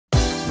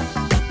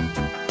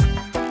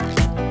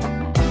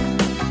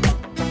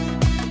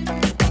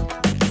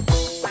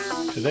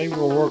Today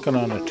we're working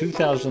on a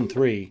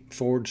 2003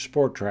 Ford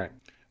Sport Trac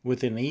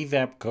with an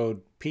EVAP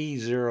code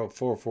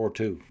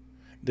P0442.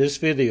 This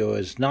video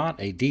is not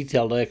a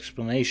detailed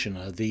explanation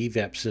of the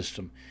EVAP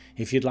system.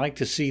 If you'd like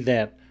to see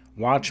that,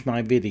 watch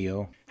my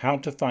video, How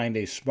to Find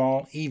a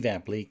Small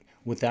EVAP Leak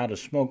Without a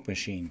Smoke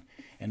Machine.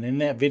 And in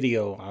that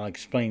video I'll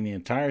explain the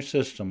entire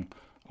system,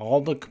 all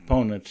the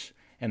components,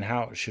 and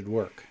how it should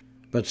work.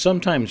 But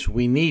sometimes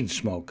we need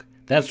smoke.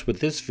 That's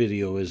what this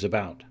video is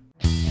about.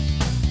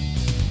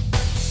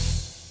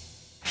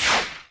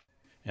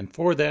 And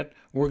for that,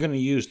 we're going to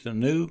use the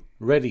new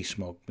Ready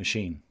Smoke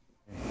machine.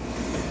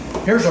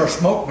 Here's our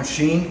smoke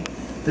machine.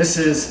 This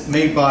is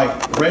made by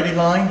Ready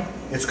Line.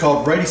 It's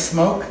called Ready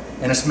Smoke,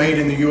 and it's made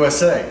in the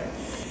USA.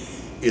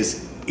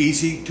 It's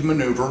easy to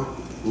maneuver,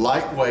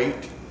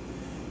 lightweight,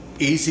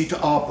 easy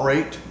to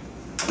operate.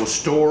 Will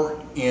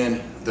store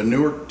in the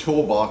newer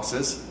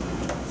toolboxes.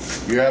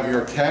 You have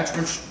your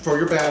attachments for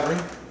your battery.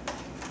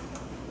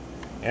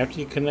 After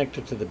you connect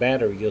it to the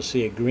battery, you'll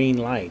see a green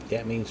light.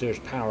 That means there's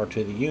power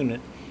to the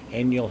unit,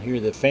 and you'll hear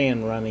the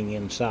fan running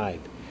inside.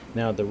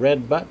 Now the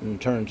red button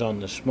turns on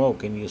the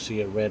smoke and you'll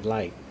see a red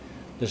light.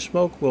 The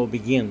smoke will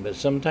begin, but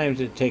sometimes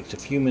it takes a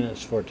few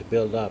minutes for it to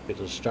build up.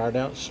 It'll start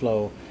out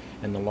slow,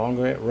 and the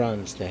longer it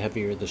runs, the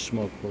heavier the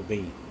smoke will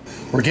be.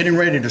 We're getting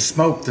ready to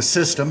smoke the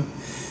system,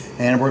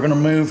 and we're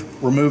going to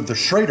remove the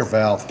Schrader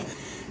valve.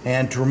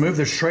 And to remove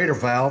the Schrader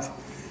valve,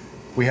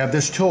 we have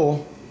this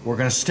tool. We're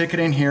going to stick it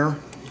in here,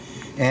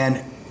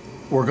 and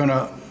we're going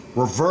to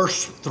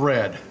reverse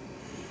thread.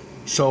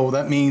 So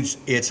that means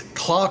it's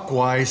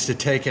clockwise to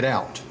take it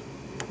out.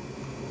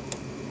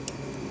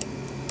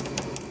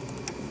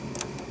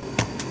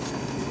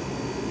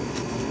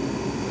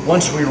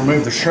 Once we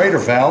remove the Schrader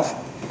valve,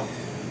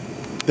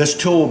 this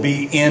tool will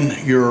be in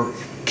your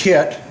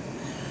kit.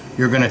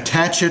 You're going to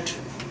attach it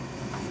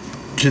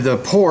to the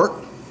port.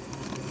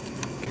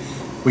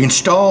 We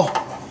install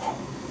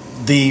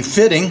the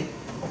fitting,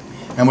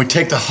 and we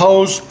take the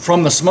hose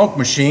from the smoke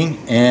machine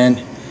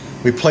and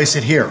we place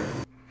it here.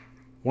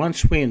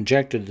 Once we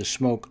injected the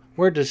smoke,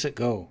 where does it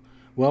go?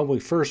 Well, we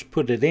first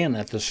put it in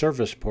at the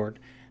service port,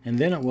 and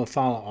then it will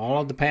follow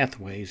all of the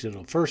pathways.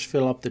 It'll first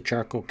fill up the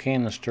charcoal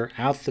canister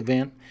out the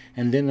vent,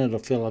 and then it'll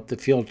fill up the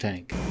fuel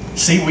tank.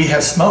 See, we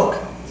have smoke.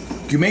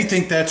 You may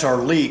think that's our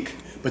leak,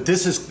 but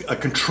this is a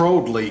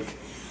controlled leak.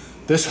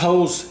 This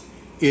hose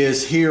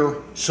is here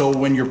so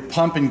when you're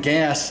pumping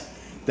gas,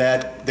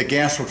 that the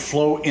gas would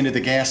flow into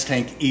the gas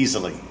tank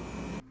easily.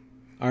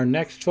 Our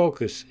next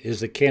focus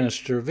is the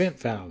canister vent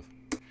valve.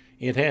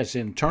 It has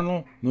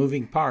internal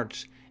moving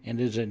parts and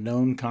is a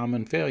known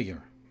common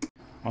failure.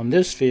 On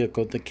this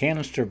vehicle, the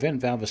canister vent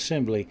valve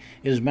assembly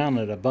is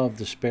mounted above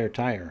the spare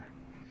tire.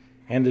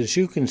 And as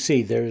you can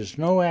see, there is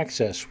no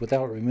access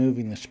without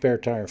removing the spare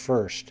tire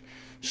first.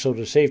 So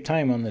to save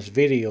time on this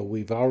video,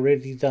 we've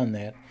already done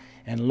that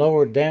and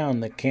lowered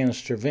down the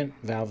canister vent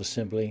valve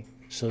assembly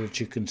so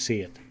that you can see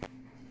it.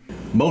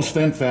 Most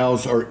vent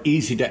valves are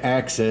easy to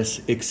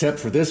access, except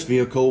for this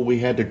vehicle.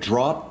 We had to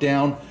drop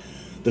down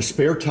the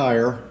spare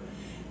tire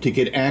to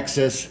get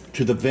access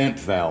to the vent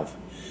valve.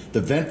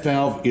 The vent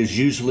valve is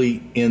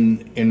usually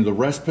in the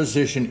rest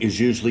position, is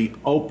usually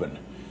open,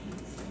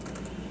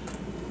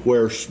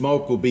 where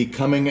smoke will be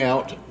coming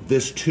out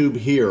this tube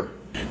here.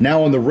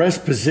 Now in the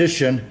rest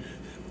position,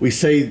 we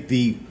say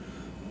the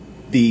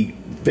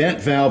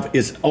vent valve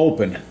is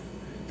open.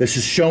 This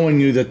is showing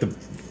you that the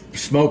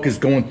smoke is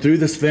going through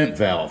this vent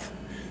valve.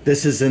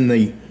 This is in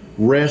the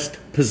rest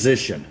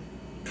position.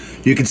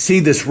 You can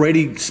see this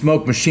Ready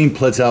Smoke machine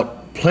puts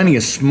out plenty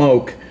of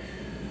smoke,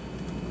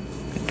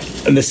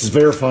 and this is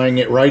verifying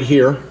it right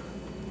here.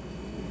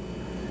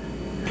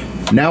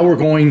 Now we're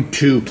going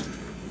to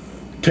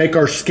take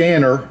our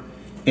scanner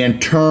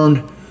and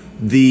turn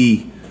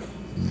the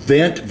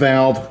vent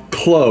valve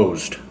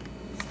closed.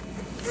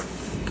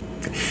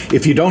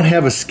 If you don't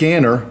have a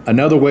scanner,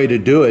 another way to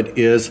do it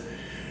is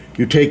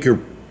you take your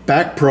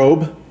back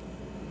probe,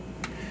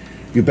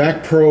 you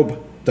back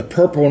probe the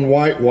purple and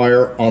white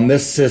wire on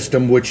this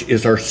system, which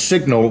is our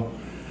signal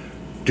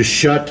to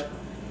shut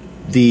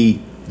the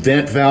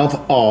vent valve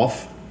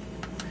off.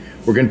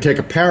 We're going to take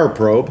a power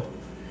probe.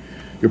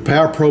 Your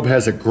power probe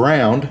has a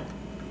ground.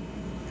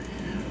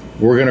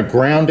 We're going to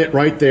ground it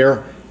right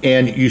there,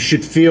 and you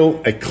should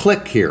feel a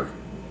click here.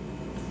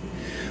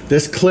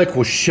 This click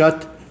will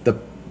shut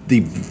the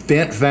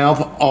vent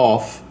valve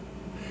off,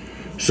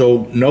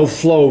 so no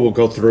flow will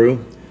go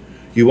through.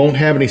 You won't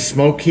have any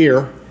smoke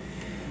here,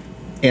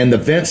 and the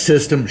vent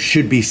system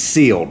should be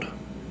sealed.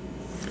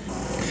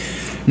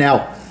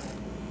 Now,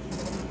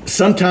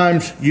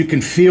 sometimes you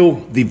can feel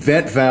the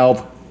vent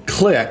valve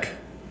click,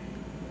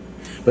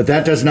 but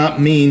that does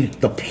not mean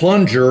the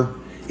plunger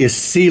is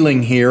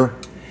sealing here.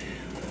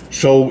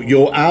 So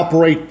you'll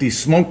operate the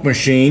smoke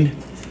machine.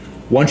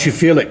 Once you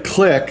feel it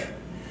click,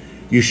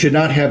 you should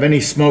not have any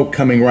smoke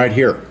coming right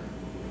here.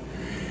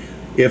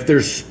 If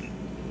there's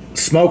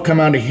smoke come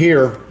out of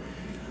here,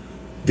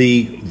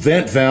 the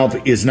vent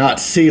valve is not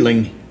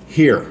sealing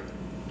here.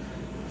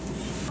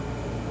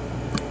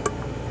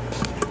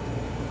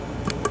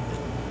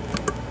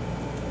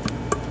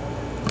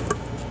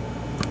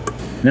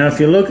 Now if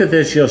you look at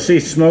this, you'll see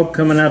smoke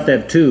coming out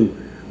that tube.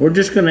 We're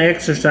just going to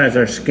exercise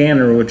our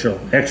scanner, which will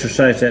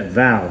exercise that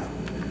valve.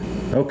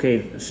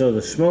 Okay, so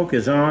the smoke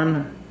is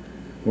on.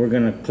 We're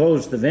going to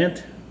close the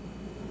vent.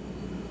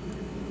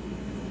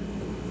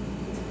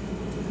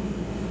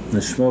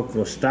 The smoke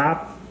will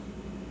stop.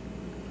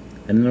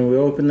 And then we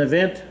open the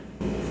vent.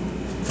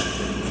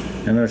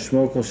 And our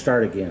smoke will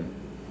start again.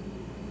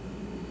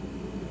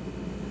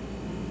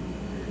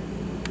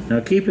 Now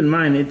keep in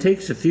mind, it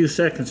takes a few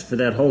seconds for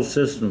that whole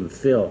system to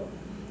fill.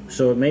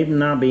 So it may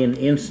not be an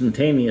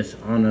instantaneous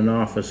on and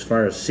off as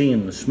far as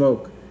seeing the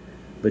smoke,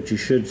 but you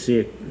should see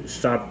it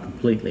stop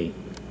completely.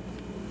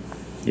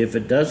 If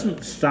it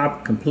doesn't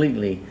stop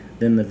completely,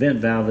 then the vent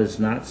valve is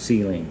not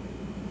sealing.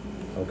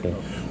 Okay.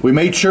 We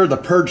made sure the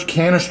purge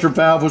canister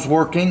valve was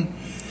working,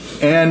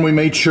 and we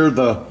made sure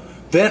the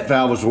vent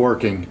valve was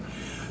working.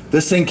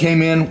 This thing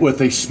came in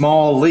with a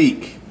small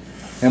leak,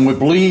 and we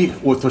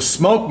believe with the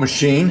smoke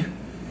machine,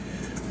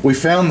 we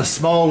found the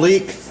small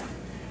leak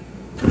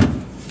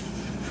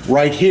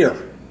right here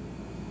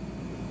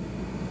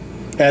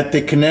at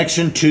the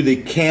connection to the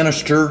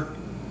canister,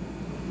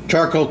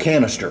 charcoal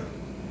canister.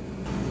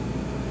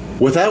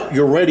 Without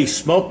your ready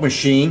smoke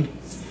machine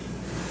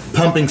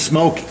pumping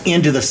smoke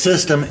into the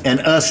system and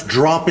us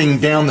dropping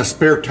down the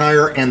spare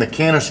tire and the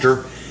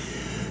canister,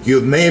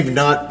 you may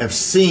not have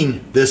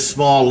seen this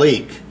small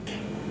leak.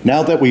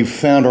 Now that we've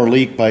found our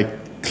leak by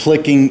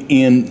clicking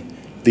in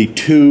the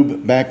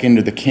tube back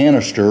into the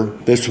canister,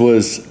 this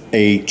was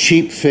a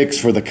cheap fix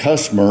for the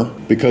customer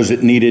because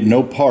it needed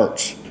no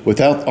parts.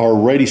 Without our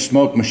ready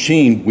smoke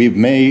machine, we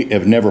may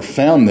have never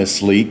found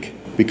this leak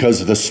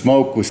because the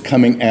smoke was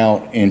coming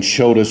out and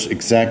showed us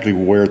exactly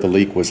where the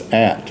leak was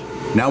at.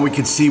 Now we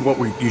can see what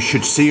you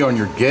should see on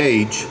your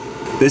gauge.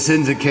 This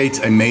indicates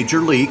a major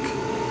leak.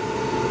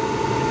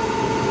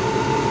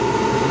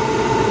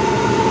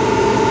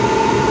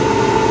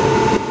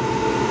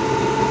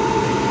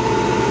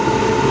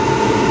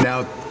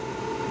 Now,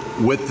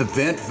 with the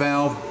vent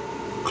valve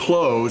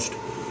closed,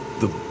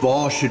 the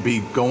ball should be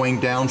going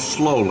down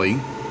slowly.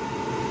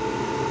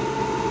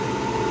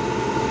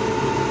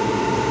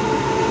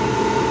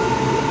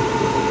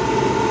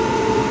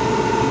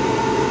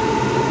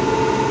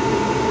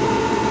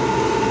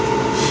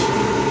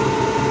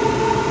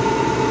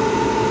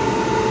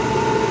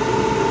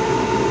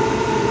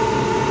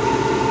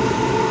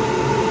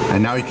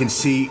 And now you can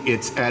see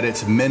it's at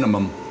its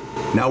minimum.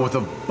 Now with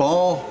the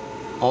ball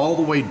all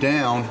the way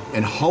down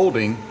and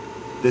holding,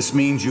 this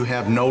means you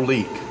have no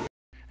leak.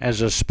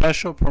 As a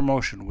special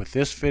promotion with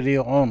this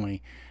video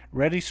only,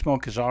 Ready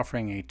Smoke is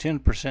offering a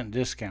 10%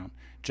 discount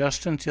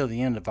just until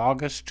the end of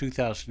August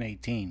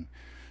 2018.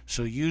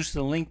 So use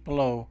the link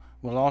below.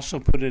 We'll also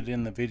put it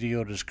in the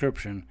video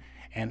description,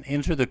 and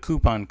enter the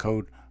coupon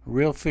code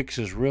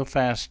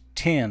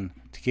RealFixesRealFast10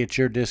 to get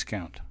your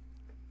discount.